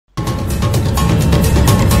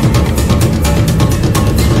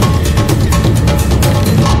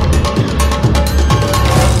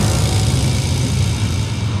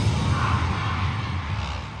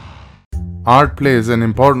art plays an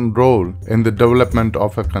important role in the development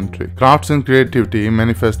of a country. Crafts and creativity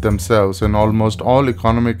manifest themselves in almost all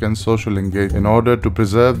economic and social engagement. In order to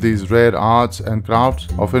preserve these rare arts and crafts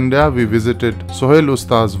of India, we visited Sohail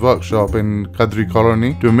Usta's workshop in Kadri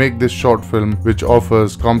Colony to make this short film, which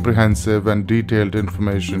offers comprehensive and detailed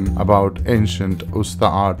information about ancient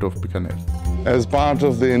Usta Art of Bikaner. As part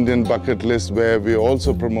of the Indian bucket list, where we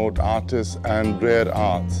also promote artists and rare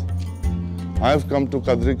arts, I've come to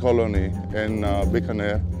Kadri Colony in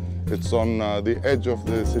Bikaner. It's on the edge of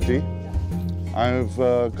the city. I've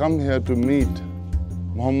come here to meet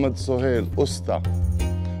Muhammad Sohail Usta.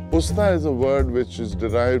 Usta is a word which is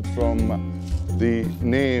derived from the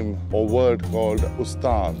name or word called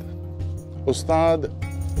Ustad. Ustad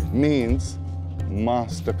means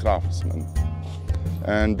master craftsman.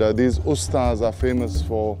 And these Ustas are famous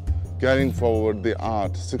for carrying forward the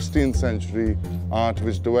art, 16th century art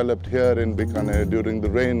which developed here in Bikaner during the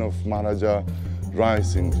reign of Maharaja Rai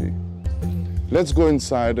Singh Ji. Let's go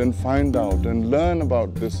inside and find out and learn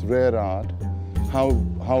about this rare art,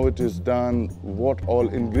 how it is done, what all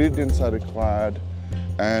ingredients are required,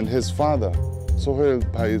 and his father, Sohail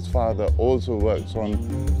Bhai's father, also works on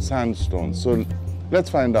sandstone. So let's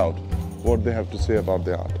find out what they have to say about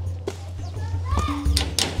the art.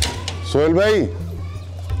 Sohail Bhai,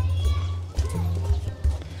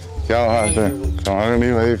 क्या हाल है? कहाँ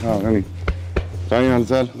नहीं भाई, कहाँ नहीं? कहाँ हाल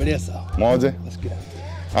चाल? बढ़िया साहब। मौज है?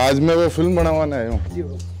 आज मैं वो फिल्म बनावाने आया हूँ।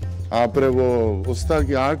 आप रे वो उस्ता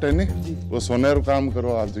की आर्ट है नहीं? वो सोनेर काम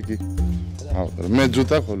करो आज की। हाँ, मैं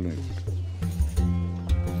जूता खोल लूँ।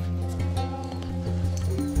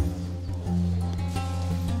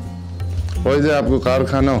 हो जाए आपको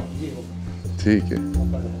कारखाना? ठीक है।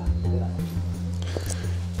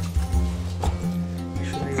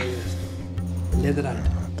 Leather art.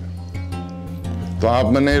 तो आप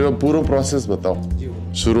मैंने ये पूरा प्रोसेस बताओ,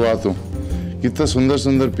 शुरुआत हो, कितना सुंदर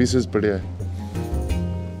सुंदर पीसेस पड़े हैं।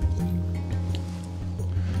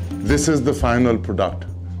 This is the final product,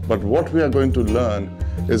 but what we are going to learn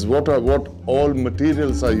is what all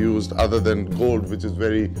materials are used other than gold, which is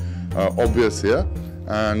very obvious here,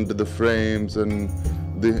 and the frames and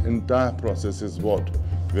the entire process is what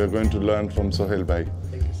we are going to learn from Sohail Bhai.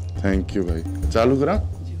 Thank you भाई। चालू करा?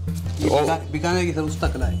 बीकानेर की उस्ता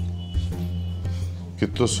कला है।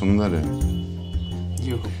 कितना सुंदर है।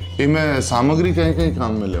 ये मैं सामग्री कहीं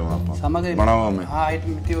काम में ले वहाँ पर? सामग्री बनावा में? हाँ, आइटम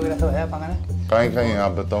मिट्टी वगैरह सब है पागने। कहीं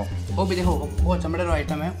आप बताओ। वो भी देखो, वो चमड़े का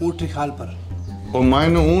आइटम है, ऊँट की खाल पर। वो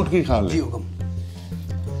मायने ऊँट की खाल है? जी हुकम।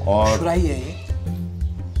 और सुराही है ये।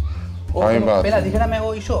 कहीं बात। पहला दिखना मैं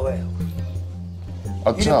वो इशू है।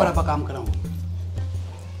 अच्छा। पर आप काम कराऊँ।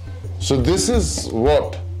 So this is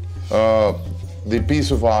what the piece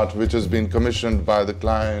of art which has been commissioned by the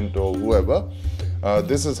client or whoever.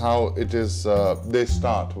 This is how it is. They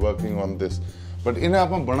start working on this. But इन्हें आप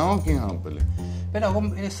बनाओ कि हाँ पहले? पहले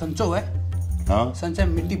हम ये संचो है। हाँ। संचय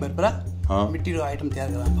मिट्टी भर पड़ा। हाँ। मिट्टी रो आइटम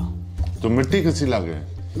तैयार कराऊँगा। तो मिट्टी किसी लगे?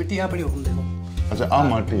 मिट्टी यहाँ पड़ी हुकम देखो। अच्छा आ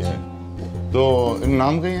माटी है। तो इन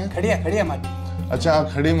नाम कहीं है? खड़िया माटी। अच्छा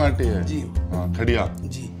खड़ी माटी है। जी। हाँ खड़िया।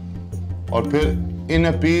 जी। और फिर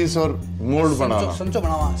इन पीस और मोल्ड बनाना। संचो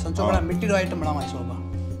बनावा, संचो बना मिट्टी रो आइटम बनावा इसको।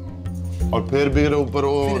 और फिर भी ऊपर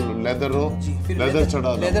वो लेदर रो, लेदर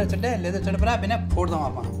चढ़ा दो। लेदर चढ़ पड़ा बिना फोड़ दो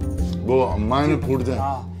आप। वो मायने फूट जाए।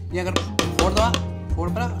 हाँ, ये अगर फोड़ दो, फोड़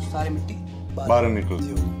पड़ा सारी मिट्टी बाहर निकल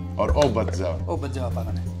और ओ बच जाओ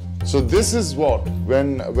पागने। So this is what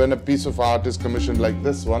when a piece of art is commissioned like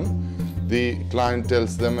this one, the client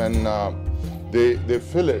tells them and they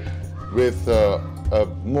fill it with a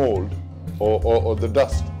mold or the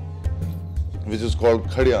dust, which is called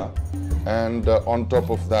khadiya, and on top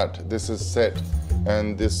of that this is set,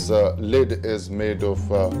 and this lid is made of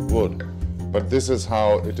wood. But this is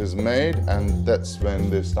how it is made, and that's when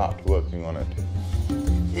they start working on it.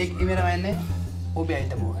 एक मेरा मैंने वो भी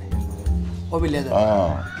item हुआ है, वो भी leather.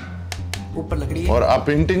 ऊपर लकड़ी है। और आप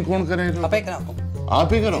पेंटिंग कौन करेगा? आप ही करो।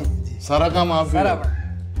 आप ही करो? सारा काम आप ही सारा।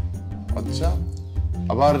 अच्छा,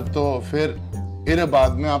 अब तो फिर इरे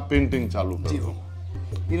बाद में आप पेंटिंग चालू करो।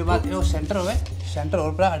 जी। इरे बाद ये सेंटर होवे, सेंटर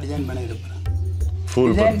और पूरा डिजाइन बने ऊपर।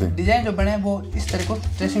 फुल डिजाइन जो बने वो इस तरह को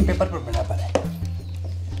ट्रेसिंग पेपर पर बना पड़ा है।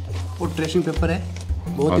 वो ट्रेसिंग पेपर है,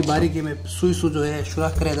 बहुत ही बारीकी में सुई जो है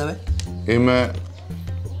सुराख करे दवे। ये मैं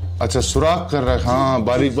अच्छा सुराख कर रहा है। हाँ,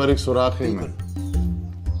 बारीक सुराख है मैं।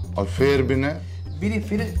 और फिर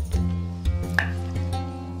फिर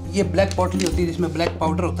ये ब्लैक पॉटली होती है जिसमें ब्लैक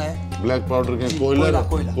पाउडर होता है। ब्लैक पाउडर के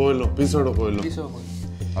कोयलो पिसड़ो कोयलो।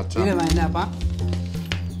 अच्छा। ये मैंने आपा।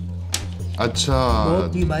 अच्छा।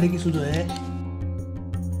 बहुत ही बारीकी से जो है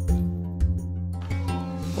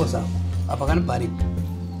वो साहब आप अगर बारीक।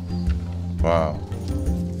 वाह।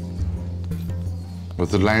 वो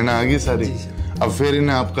तो लाइन आ गई सारी। अब फिर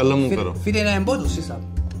इन्हें आप कलम करो, फिर इन्हें एम्बोस उसी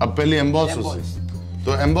साहब। अब पहले एम्बोस उसी।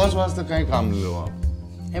 तो एम्बोस वास्ते कहीं काम ले लो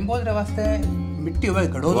आप। एम्बोस रे वास्ते मिट्टी होवे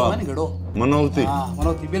घड़ो तो है घड़ो मनोवती। हां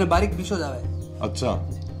मनोवती बिना बारीक पीसो जावे। अच्छा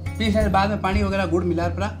पीसने बाद में पानी वगैरह गुड़ मिला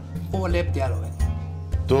परा वो लेप तैयार होवे।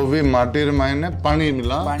 तो वे माटी रे मायने पानी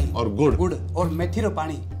मिला और गुड़ और मेथी रो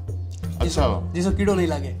पानी। अच्छा जिसो कीड़ो नहीं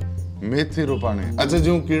लागे। मेथी रो पानी। अच्छा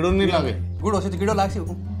जो कीड़ो नहीं लागे। गुड़ से तो कीड़ो लागसी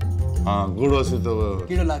हुकुम। हां गुड़ से तो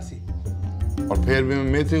कीड़ो लागसी। और फिर भी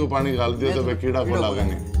मेथी को पानी डाल दियो तो वे कीड़ा को लागे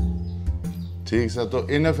नहीं। ठीक है तो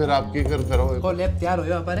इन्हें फिर आप की कर करो को लेप तैयार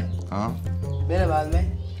होयो हमारे। हां मेरे बाद में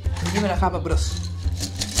ये रखा पर ब्रश।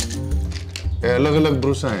 अलग अलग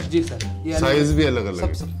ब्रश हैं जी सर। ये साइज भी अलग अलग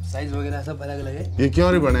है। सब साइज वगैरह सब अलग अलग है। ये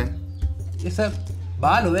क्यों नहीं बने? ये सब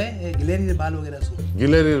बाल हुए गिलेरी के बाल वगैरह सो।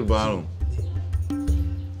 गिलेरी के बाल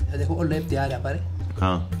देखो और लेप तैयार है हमारे।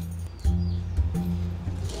 हाँ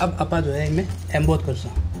अब अपा जो है इनमें एम्बोस करसा।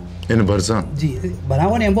 इन भरसा जी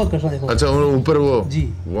बनाओ ने एम्बोस करसा देखो। अच्छा ऊपर वो जी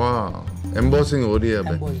वाह एम्बोसिंग हो रही है अब।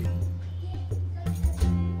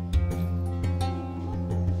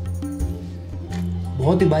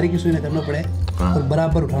 बहुत ही बारीकी से इन्हें करना पड़े और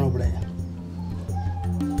बराबर उठाना पड़ेगा।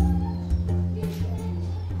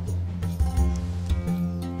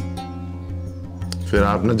 फिर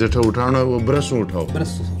आपने जेठा उठाना है वो ब्रश उठाओ।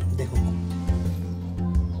 ब्रश देखो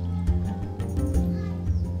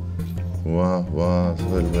वाह वाह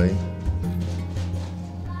सोहेल भाई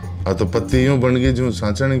आ तो पत्ती यूं बन गई जो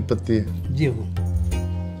सांचने की पत्ती है जी। हुकुम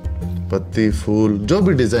पत्ती फूल जो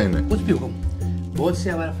भी डिजाइन है कुछ भी हुकुम बहुत से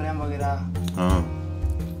हमारे फ्रेम वगैरह। हाँ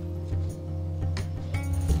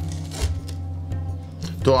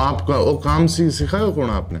तो आपका वो काम सिखाया कौन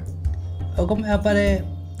आपने? हुकुम यहाँ पर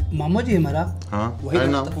मामू जी हमारा। हाँ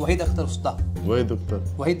वहीद अख्तर उस्ता। वहीद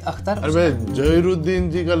अख्तर। अरे भाई जहीरुद्दीन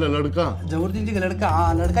जी का लड़का। जहीरुद्दीन जी का लड़का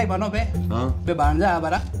हाँ लड़का ही बनो बे। हाँ बे भांजा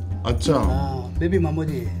हमारा। अच्छा हाँ बे भी मामू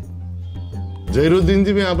जी है। जहीरुद्दीन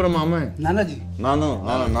जी भी आपका मामा है? नाना जी। नाना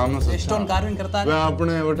हाँ नाना स्टोन कार्विंग करता है। वे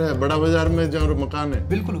अपने बैठे बड़ा बाजार में जो मकान है।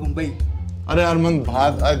 बिल्कुल हुकुम भाई। अरे यार मन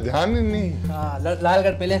बात ध्यान ही नहीं। हाँ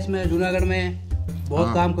लालगढ़ पैलेस में जूनागढ़ में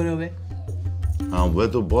बहुत काम करे हुए। हाँ वह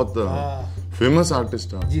तो बहुत फेमस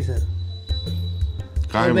आर्टिस्ट है। जी सर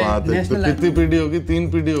काय बात है। तो कितनी पीढ़ी होगी? 3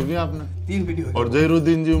 पीढ़ी होगी आपने? 3 पीढ़ी होगी। और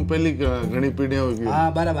जहीरुद्दीन जी पहली घनी पीढ़ियां होगी। हाँ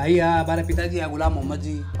हमारा भाई है हमारे पिताजी है गुलाम मोहम्मद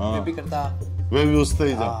जी। वे भी करता। वे भी उस्ता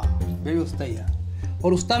ही था। वे भी उस्ता ही है।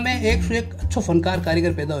 और उस्ता में एक से एक अच्छा फनकार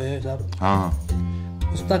कारीगर पैदा हुए हैं साहब।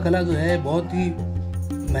 हाँ उस्ता कला जो है बहुत ही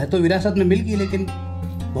मैं तो विरासत में मिल गई लेकिन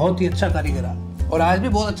बहुत ही अच्छा कारीगर है और आज भी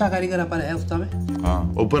बहुत अच्छा कारीगर हमारे है उस्ता में। हाँ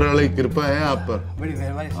ऊपर वाली कृपा है आप पर। बड़ी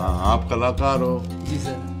मेहरबानी। हाँ आप कलाकार हो। जी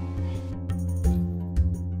सर।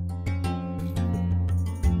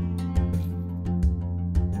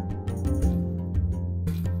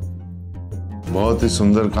 बहुत ही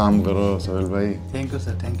सुंदर काम करो सोहेल भाई। Thank you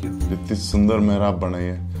sir thank you. इतनी सुंदर मेहराब बनाई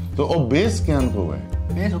है। तो वो बेस क्या को है?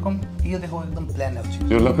 बेस हुकुम ये देखो एकदम प्लान है उसकी।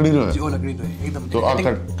 जो लकड़ी जो है? जी वो लकड़ी जो है एकदम। तो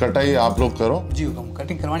कटाई आप लोग करो? जी हुकुम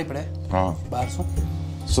कटिंग करवानी पड़े। हाँ बाहर से।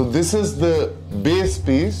 So this is the base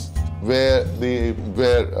piece where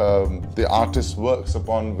the artist works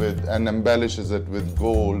upon with and embellishes it with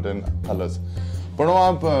gold and colors. पढ़ो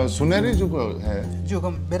आप सुनहरी जो है? जी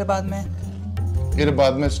हुकुम मेरे बाद में। मेरे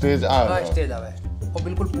बाद में स्टेज आ रहा है। स्टेज आवा है वो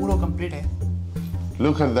बिल्कुल पूरा कंप्लीट है।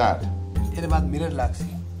 Look at that. मेरे बाद mirror लाक्सी।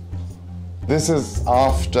 This is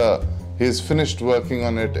after he's finished working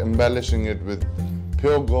on it, embellishing it with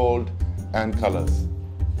pure gold and colors.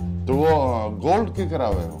 तो वो गोल्ड की करा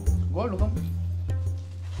हुए हो? गोल्ड हुकुम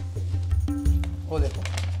वो देखो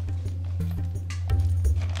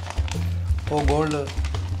वो गोल्ड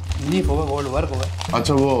लीफ होगा गोल्ड वर्क होगा।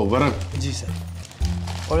 अच्छा वो वर्क। जी सर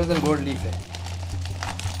ओरिजिनल गोल्ड लीफ है।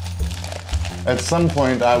 At some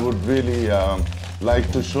point I would really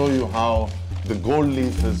like to show you how the gold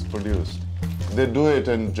leaf is produced. They do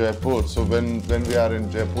it in Jaipur, so when we are in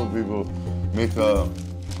Jaipur we will make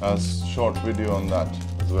a short video on that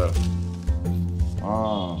as well.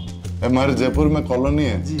 हाँ हमारे जयपुर में colony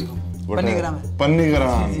है। जी पन्नीग्राम है।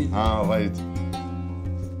 पन्नीग्राम हाँ भाई।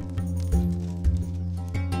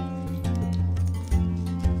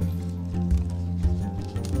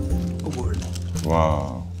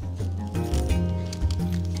 Wow.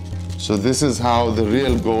 So this is how the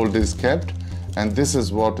real gold is kept and this is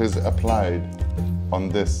what is applied on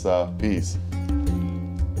this piece.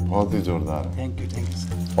 बहुत ही जोरदार है। Thank you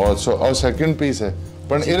sir. और सेकंड पीस है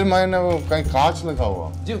पर इर मायने वो कहीं कांच लगा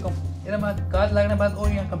हुआ। जी हुकुम इर में कांच लगने बाद और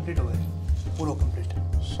यहाँ कंप्लीट हो गए पूरा कंप्लीट।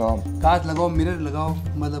 सब कांच लगाओ मिरर लगाओ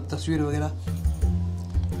मतलब तस्वीर वगैरह।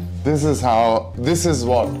 This is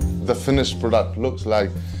what the finished product looks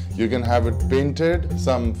like. You can have it painted,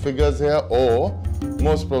 some figures here, or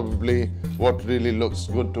most probably what really looks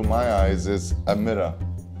good to my eyes is a mirror,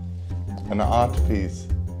 an art piece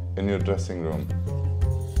in your dressing room.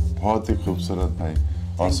 बहुत ही खूबसूरत भाई.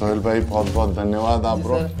 और सोहेल भाई बहुत धन्यवाद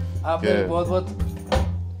आपको. आपको बहुत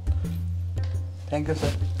थैंक यू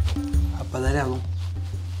सर. आप पधारे आओ.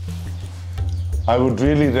 I would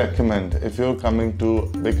really recommend, if you're coming to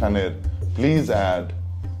Bikaner, please add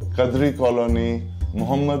Qadri Colony,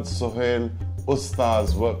 Muhammad Sohail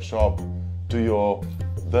Usta's workshop to your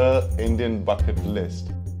The Indian bucket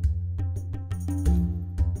list.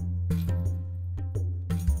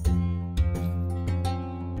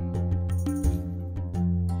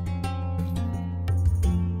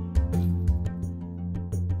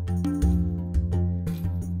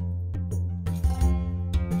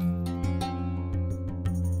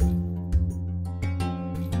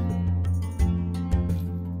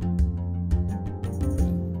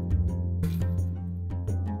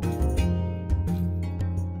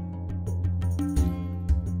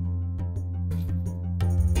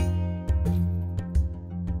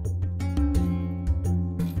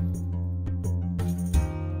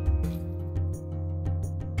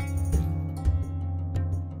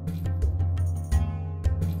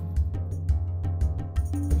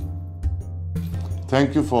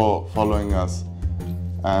 Thank you for following us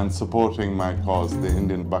and supporting my cause, the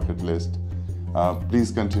Indian Bucket List.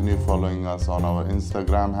 Please continue following us on our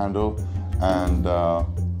Instagram handle and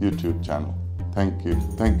YouTube channel. Thank you.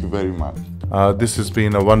 Thank you very much. This has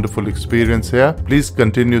been a wonderful experience here. Please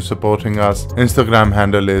continue supporting us. Instagram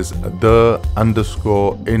handle is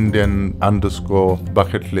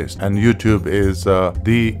the_Indian_bucket list and YouTube is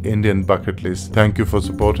the Indian Bucket List. Thank you for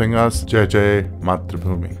supporting us. Jai Jai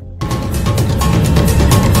Matrabhumi.